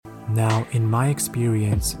Now, in my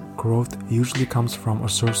experience, growth usually comes from a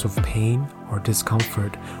source of pain or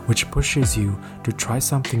discomfort, which pushes you to try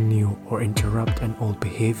something new or interrupt an old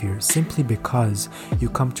behavior simply because you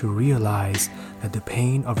come to realize that the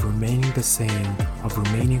pain of remaining the same, of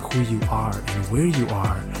remaining who you are and where you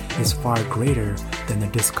are, is far greater than the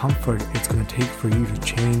discomfort it's going to take for you to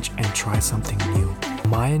change and try something new.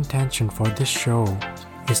 My intention for this show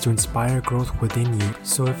is to inspire growth within you.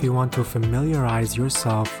 So if you want to familiarize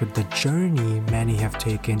yourself with the journey many have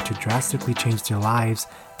taken to drastically change their lives,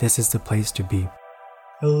 this is the place to be.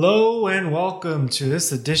 Hello and welcome to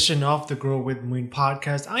this edition of the Grow with Muin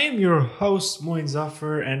podcast. I am your host, Muin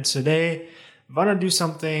Zafar, and today I'm going to do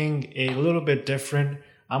something a little bit different.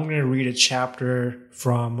 I'm going to read a chapter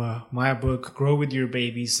from my book, Grow With Your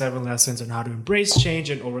Baby, 7 Lessons on How to Embrace Change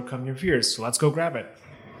and Overcome Your Fears. So let's go grab it.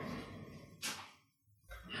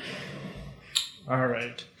 All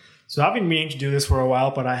right. So I've been meaning to do this for a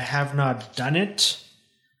while, but I have not done it.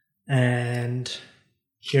 And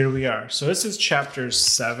here we are. So this is chapter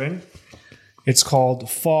 7. It's called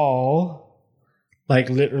Fall, like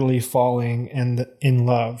literally falling and in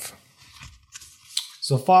love.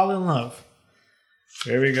 So fall in love.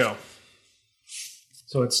 Here we go.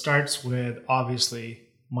 So it starts with, obviously,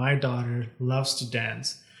 my daughter loves to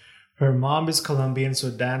dance. Her mom is Colombian, so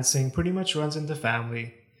dancing pretty much runs in the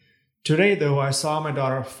family. Today, though, I saw my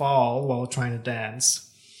daughter fall while trying to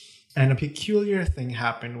dance. And a peculiar thing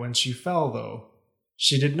happened when she fell, though.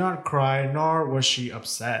 She did not cry, nor was she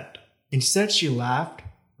upset. Instead, she laughed,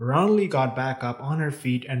 roundly got back up on her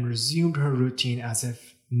feet, and resumed her routine as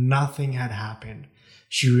if nothing had happened.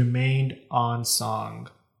 She remained on song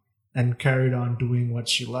and carried on doing what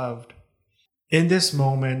she loved. In this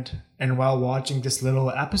moment, and while watching this little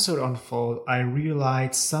episode unfold, I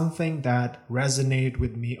realized something that resonated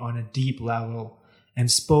with me on a deep level and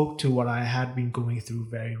spoke to what I had been going through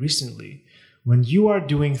very recently. When you are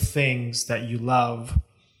doing things that you love,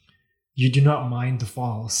 you do not mind the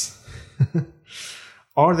falls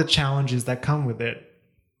or the challenges that come with it.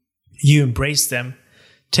 You embrace them,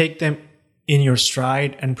 take them in your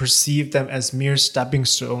stride, and perceive them as mere stepping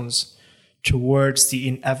stones towards the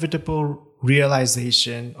inevitable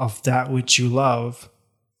realization of that which you love.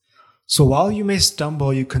 So while you may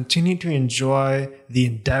stumble, you continue to enjoy the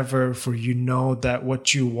endeavor, for you know that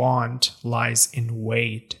what you want lies in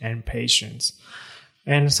wait and patience.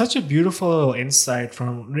 And such a beautiful little insight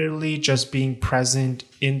from really just being present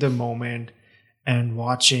in the moment and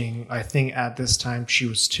watching, I think at this time she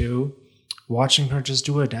was 2, watching her just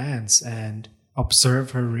do a dance and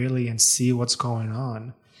observe her really and see what's going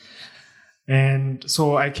on. And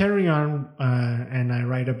so I carry on and I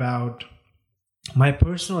write about my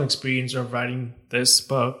personal experience of writing this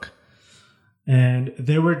book. And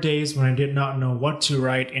there were days when I did not know what to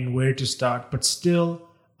write and where to start, but still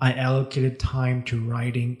I allocated time to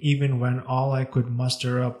writing, even when all I could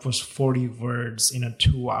muster up was 40 words in a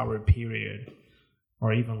 2-hour period,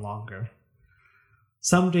 or even longer.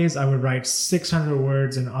 Some days I would write 600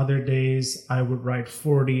 words, and other days I would write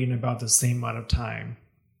 40 in about the same amount of time.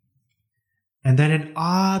 And then an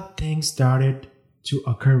odd thing started to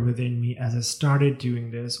occur within me as I started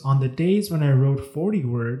doing this. On the days when I wrote 40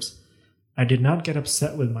 words, I did not get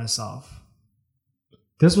upset with myself.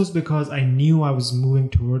 This was because I knew I was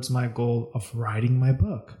moving towards my goal of writing my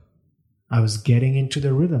book. I was getting into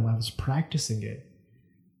the rhythm. I was practicing it.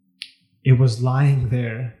 It was lying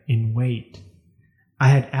there in wait. I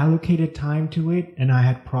had allocated time to it and I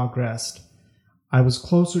had progressed. I was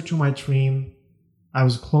closer to my dream. I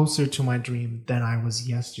was closer to my dream than I was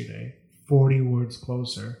yesterday. 40 words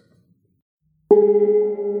closer.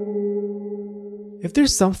 If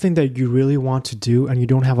there's something that you really want to do and you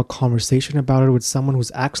don't have a conversation about it with someone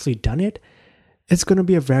who's actually done it, it's going to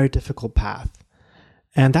be a very difficult path.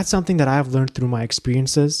 And that's something that I've learned through my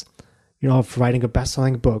experiences, of writing a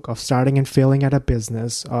best-selling book, of starting and failing at a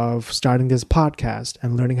business, of starting this podcast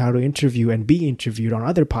and learning how to interview and be interviewed on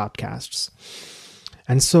other podcasts.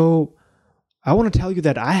 And so I want to tell you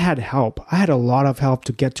that I had help. I had a lot of help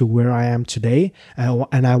to get to where I am today,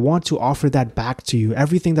 and I want to offer that back to you.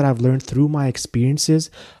 Everything that I've learned through my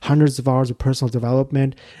experiences, hundreds of hours of personal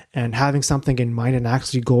development, and having something in mind and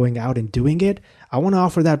actually going out and doing it, I want to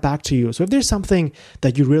offer that back to you. So if there's something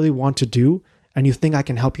that you really want to do and you think I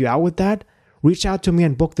can help you out with that, reach out to me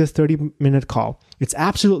and book this 30-minute call. It's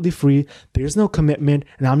absolutely free. There's no commitment,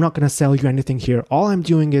 and I'm not going to sell you anything here. All I'm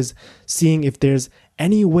doing is seeing if there's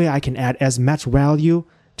any way I can add as much value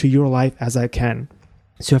to your life as I can.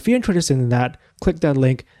 So if you're interested in that, click that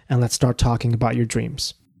link and let's start talking about your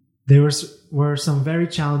dreams. There were some very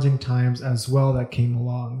challenging times as well that came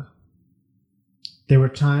along. There were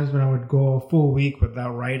times when I would go a full week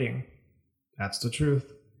without writing. That's the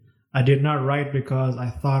truth. I did not write because I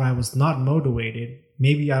thought I was not motivated.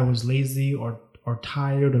 Maybe I was lazy or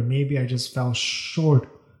tired, or maybe I just fell short,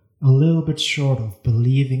 a little bit short of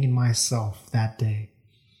believing in myself that day.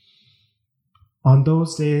 On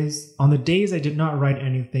the days I did not write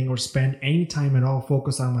anything or spend any time at all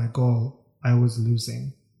focused on my goal, I was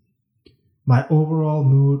losing. My overall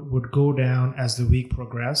mood would go down as the week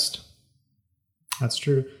progressed. That's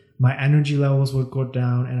true. My energy levels would go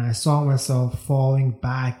down, and I saw myself falling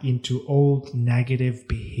back into old negative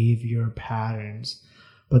behavior patterns.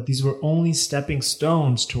 But these were only stepping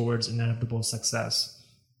stones towards inevitable success.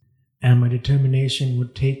 And my determination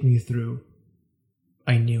would take me through.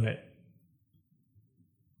 I knew it.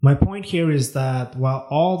 My point here is that while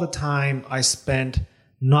all the time I spent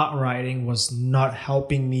not writing was not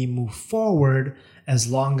helping me move forward, as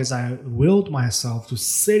long as I willed myself to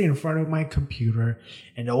sit in front of my computer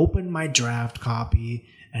and open my draft copy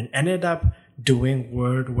and ended up doing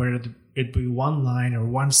Word where it'd be one line or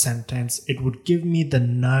one sentence, it would give me the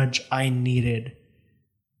nudge I needed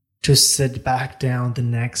to sit back down the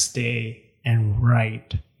next day and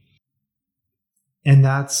write. And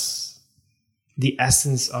that's the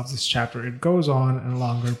essence of this chapter. It goes on and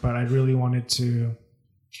longer, but I really wanted to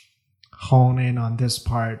hone in on this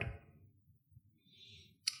part.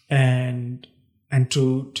 And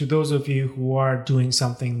to those of you who are doing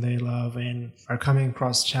something they love and are coming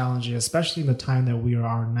across challenges, especially in the time that we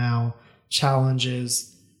are now,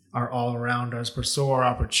 challenges are all around us, but so are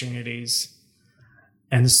opportunities.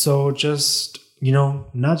 And so just,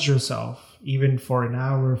 nudge yourself. Even for an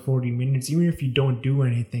hour, 40 minutes, even if you don't do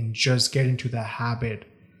anything, just get into the habit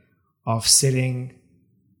of sitting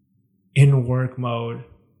in work mode.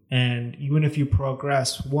 And even if you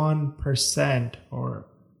progress 1% or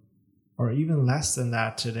even less than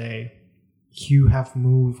that today, you have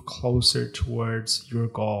moved closer towards your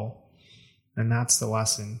goal. And that's the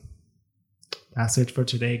lesson. That's it for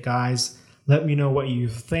today, guys. Let me know what you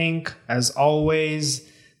think. As always,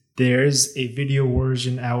 there's a video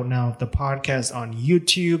version out now of the podcast on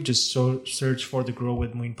YouTube. Just search for the Grow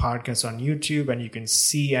with Muin podcast on YouTube, and you can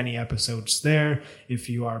see any episodes there if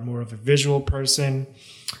you are more of a visual person.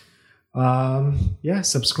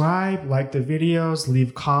 Subscribe, like the videos,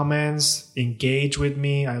 leave comments, engage with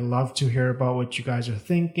me. I love to hear about what you guys are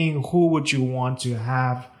thinking. Who would you want to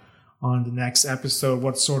have on the next episode?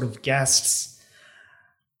 What sort of guests?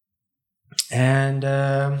 And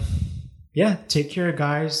take care,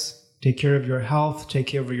 guys. Take care of your health, take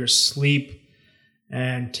care of your sleep,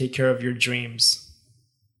 and take care of your dreams.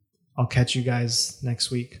 I'll catch you guys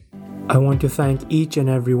next week. I want to thank each and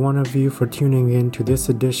every one of you for tuning in to this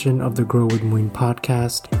edition of the Grow with Muin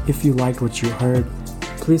podcast. If you liked what you heard,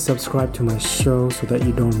 please subscribe to my show so that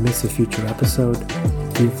you don't miss a future episode.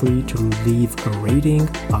 Feel free to leave a rating,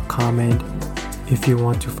 a comment. If you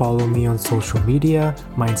want to follow me on social media,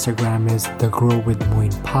 my Instagram is the Grow with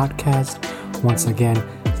Muin podcast. Once again,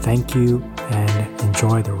 thank you and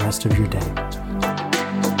enjoy the rest of your day.